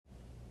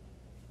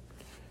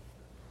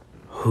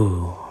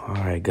All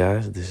right,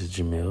 guys, this is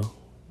Jamil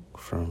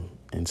from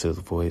Into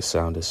the Void,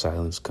 Sound of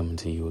Silence, coming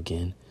to you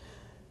again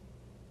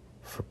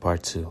for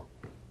part 2.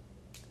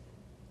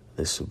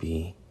 This will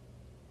be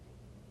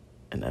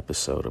an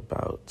episode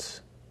about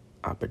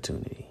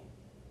opportunity.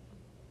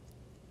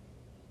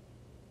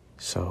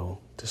 So,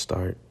 to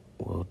start,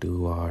 we'll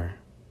do our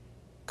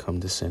come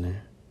to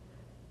center,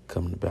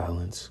 come to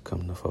balance,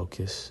 come to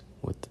focus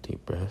with the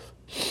deep breath.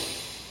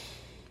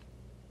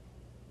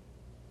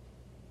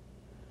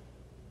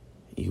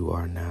 You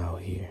are now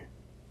here.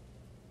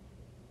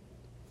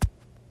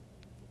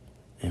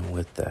 And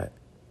with that,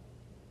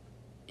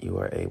 you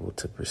are able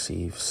to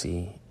perceive,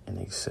 see,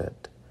 and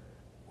accept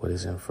what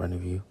is in front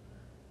of you,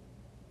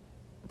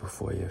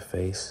 before your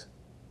face,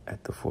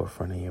 at the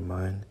forefront of your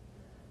mind,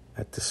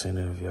 at the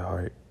center of your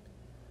heart,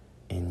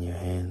 in your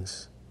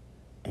hands,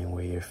 and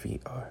where your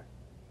feet are.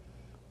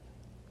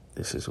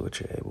 This is what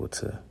you're able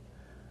to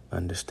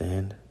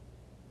understand,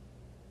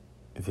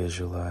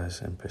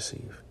 visualize, and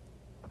perceive.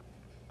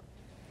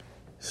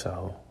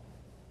 So,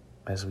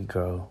 as we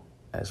grow,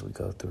 as we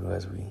go through,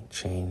 as we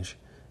change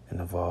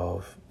and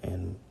evolve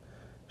and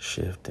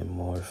shift and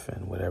morph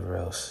and whatever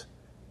else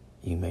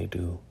you may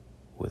do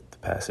with the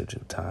passage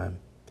of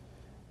time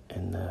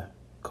and the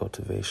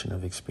cultivation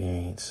of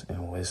experience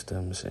and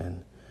wisdoms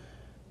and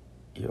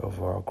your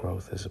overall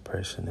growth as a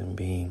person and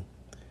being,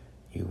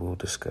 you will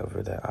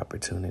discover that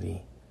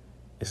opportunity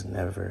is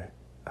never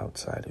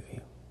outside of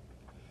you.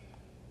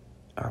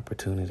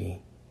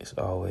 Opportunity is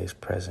always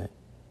present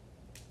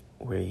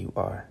where you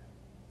are,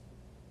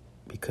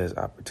 because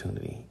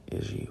opportunity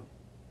is you.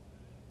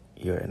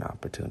 You're an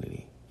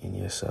opportunity in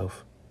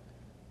yourself,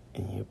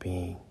 in your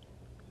being.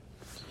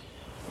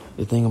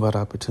 The thing about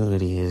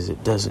opportunity is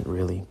it doesn't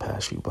really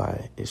pass you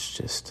by. It's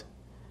just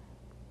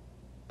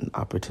an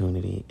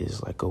opportunity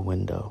is like a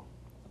window.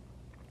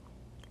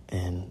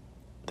 And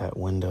that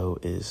window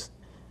is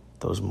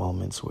those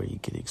moments where you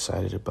get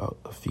excited about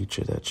a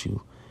future that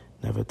you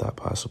never thought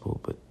possible,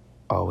 but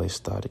always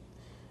thought it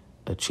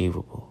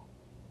achievable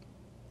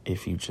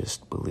if you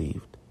just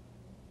believed.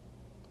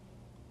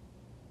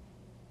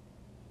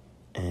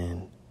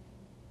 And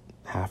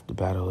half the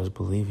battle is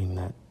believing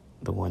that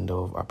the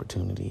window of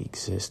opportunity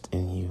exists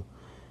in you.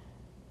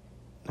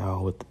 Now,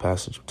 with the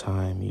passage of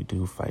time, you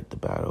do fight the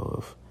battle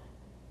of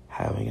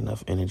having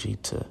enough energy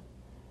to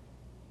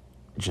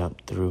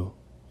jump through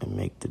and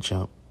make the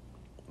jump.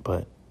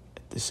 But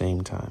at the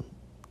same time,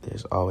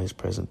 there's always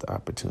present the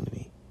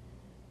opportunity.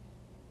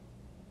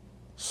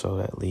 So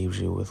that leaves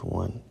you with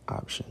one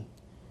option: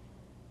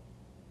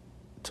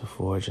 to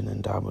forge an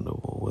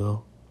indomitable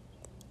will,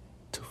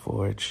 to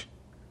forge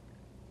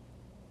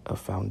a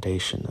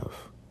foundation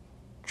of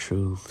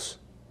truths,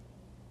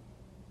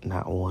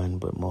 not one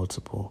but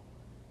multiple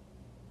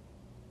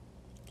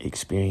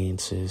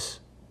experiences,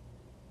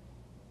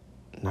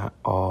 not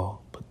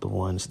all but the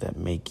ones that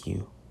make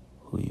you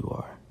who you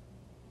are,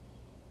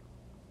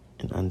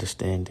 and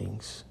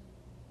understandings,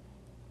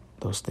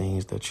 those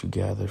things that you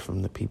gather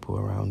from the people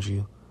around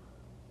you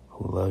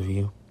who love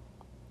you,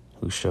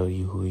 who show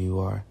you who you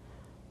are,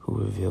 who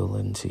reveal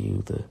into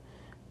you the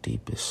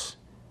deepest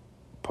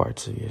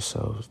parts of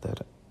yourselves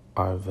that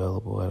are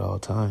available at all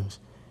times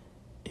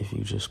if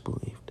you just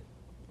believed.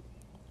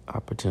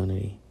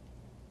 Opportunity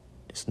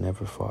is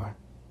never far.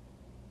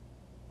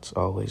 It's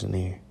always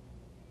near.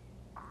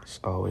 It's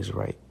always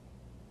right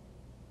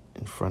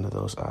in front of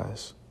those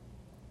eyes.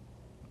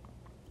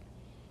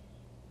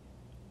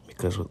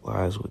 Because what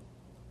lies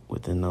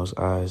within those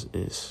eyes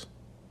is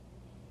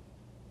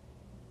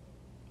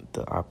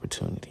the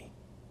opportunity.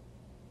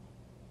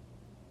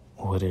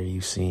 What are you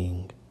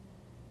seeing?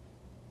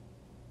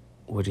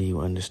 What are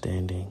you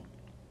understanding?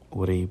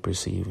 What are you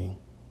perceiving?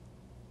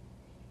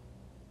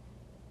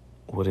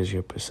 What is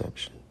your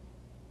perception?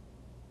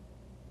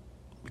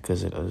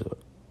 Because it is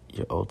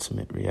your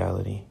ultimate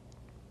reality.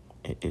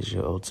 It is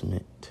your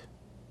ultimate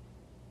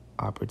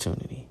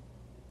opportunity.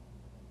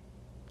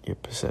 Your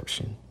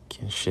perception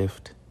can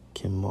shift,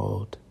 can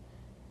mold,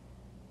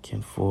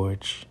 can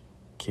forge,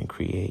 can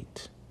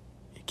create.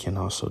 It can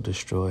also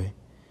destroy.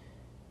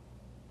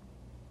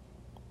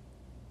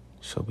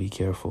 So be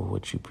careful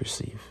what you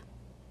perceive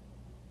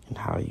and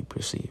how you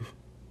perceive.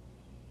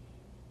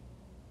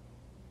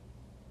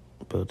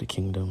 Build a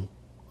kingdom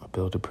or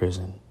build a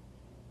prison.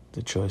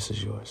 The choice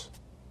is yours.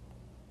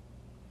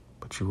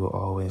 But you will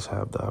always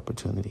have the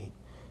opportunity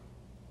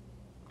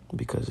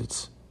because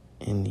it's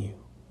in you,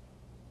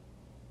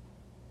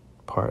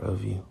 part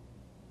of you.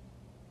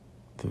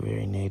 The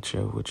very nature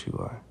of what you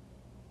are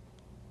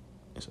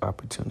is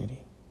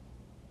opportunity.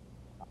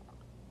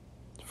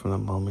 From the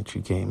moment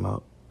you came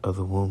out of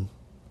the womb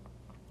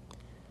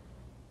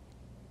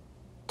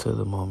to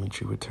the moment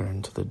you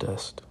return to the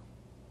dust,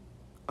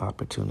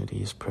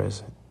 opportunity is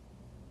present,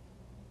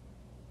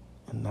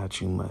 and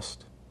that you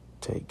must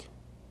take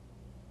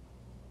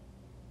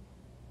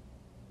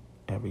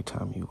every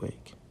time you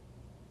wake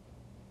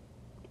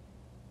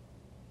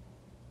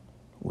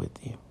with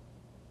you.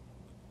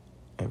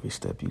 Every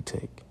step you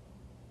take,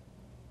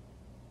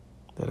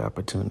 that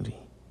opportunity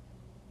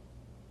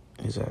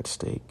is at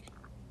stake,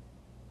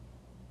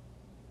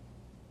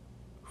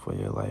 for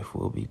your life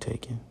will be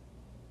taken.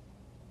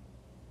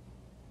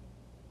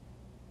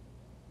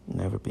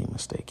 Never be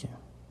mistaken.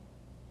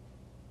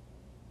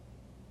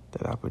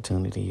 That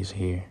opportunity is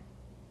here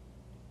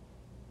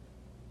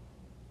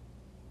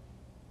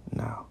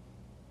now.